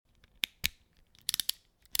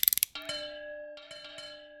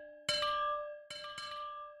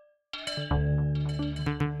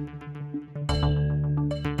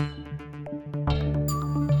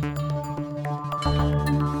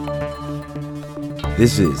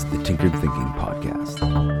This is the Tinkered Thinking Podcast.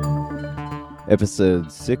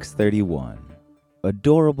 Episode 631,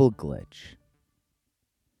 Adorable Glitch.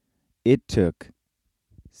 It took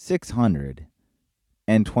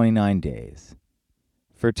 629 days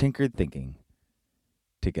for Tinkered Thinking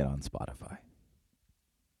to get on Spotify.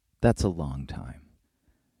 That's a long time.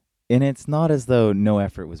 And it's not as though no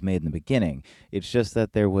effort was made in the beginning. It's just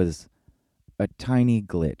that there was a tiny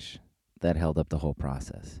glitch that held up the whole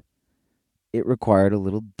process. It required a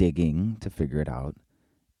little digging to figure it out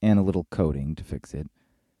and a little coding to fix it.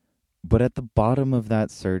 But at the bottom of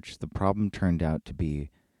that search, the problem turned out to be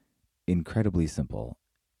incredibly simple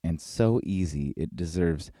and so easy it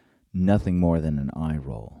deserves nothing more than an eye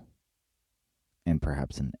roll. And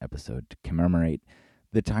perhaps an episode to commemorate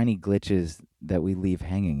the tiny glitches that we leave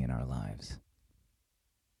hanging in our lives.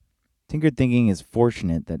 Tinkered Thinking is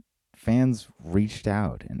fortunate that fans reached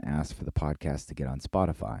out and asked for the podcast to get on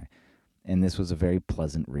Spotify, and this was a very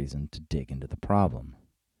pleasant reason to dig into the problem.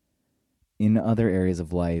 In other areas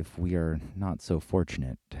of life, we are not so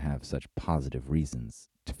fortunate to have such positive reasons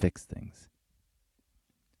to fix things.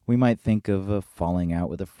 We might think of a falling out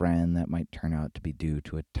with a friend that might turn out to be due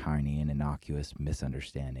to a tiny and innocuous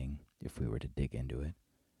misunderstanding if we were to dig into it.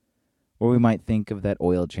 Or we might think of that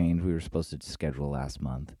oil change we were supposed to schedule last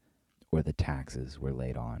month, or the taxes we're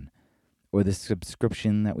late on, or the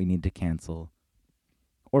subscription that we need to cancel,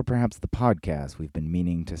 or perhaps the podcast we've been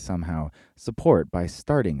meaning to somehow support by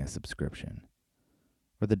starting a subscription,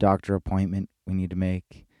 or the doctor appointment we need to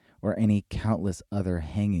make, or any countless other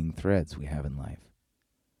hanging threads we have in life.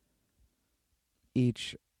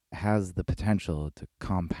 Each has the potential to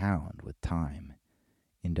compound with time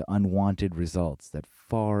into unwanted results that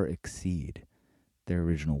far exceed their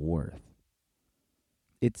original worth.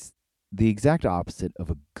 It's the exact opposite of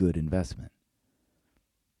a good investment.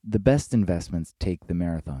 The best investments take the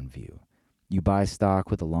marathon view. You buy stock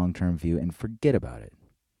with a long-term view and forget about it.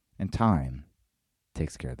 And time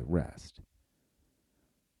takes care of the rest.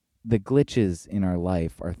 The glitches in our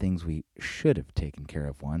life are things we should have taken care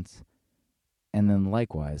of once, and then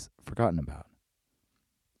likewise forgotten about.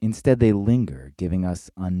 Instead, they linger, giving us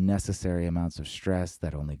unnecessary amounts of stress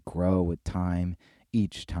that only grow with time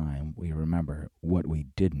each time we remember what we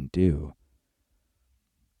didn't do.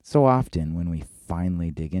 So often, when we finally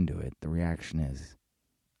dig into it, the reaction is,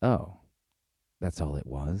 oh, that's all it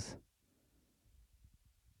was?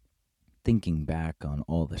 Thinking back on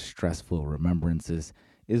all the stressful remembrances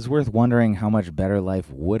is worth wondering how much better life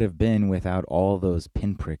would have been without all those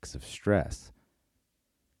pinpricks of stress.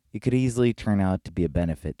 It could easily turn out to be a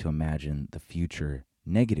benefit to imagine the future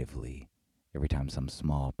negatively every time some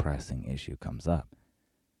small pressing issue comes up.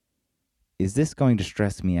 Is this going to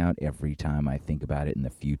stress me out every time I think about it in the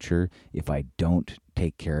future if I don't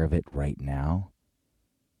take care of it right now?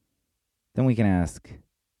 Then we can ask,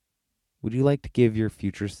 would you like to give your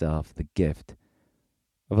future self the gift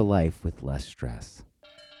of a life with less stress?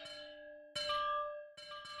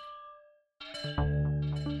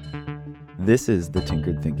 This is the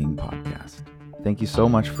Tinkered Thinking Podcast. Thank you so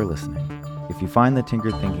much for listening. If you find the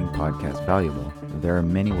Tinkered Thinking Podcast valuable, there are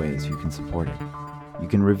many ways you can support it. You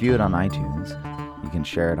can review it on iTunes, you can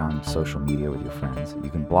share it on social media with your friends, you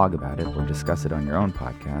can blog about it or discuss it on your own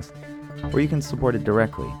podcast, or you can support it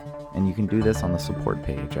directly, and you can do this on the support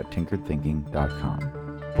page at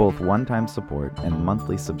tinkeredthinking.com. Both one-time support and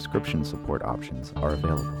monthly subscription support options are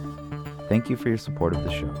available. Thank you for your support of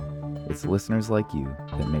the show. It's listeners like you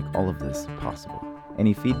that make all of this possible.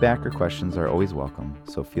 Any feedback or questions are always welcome,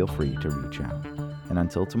 so feel free to reach out. And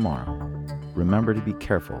until tomorrow, remember to be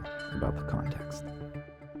careful about the context.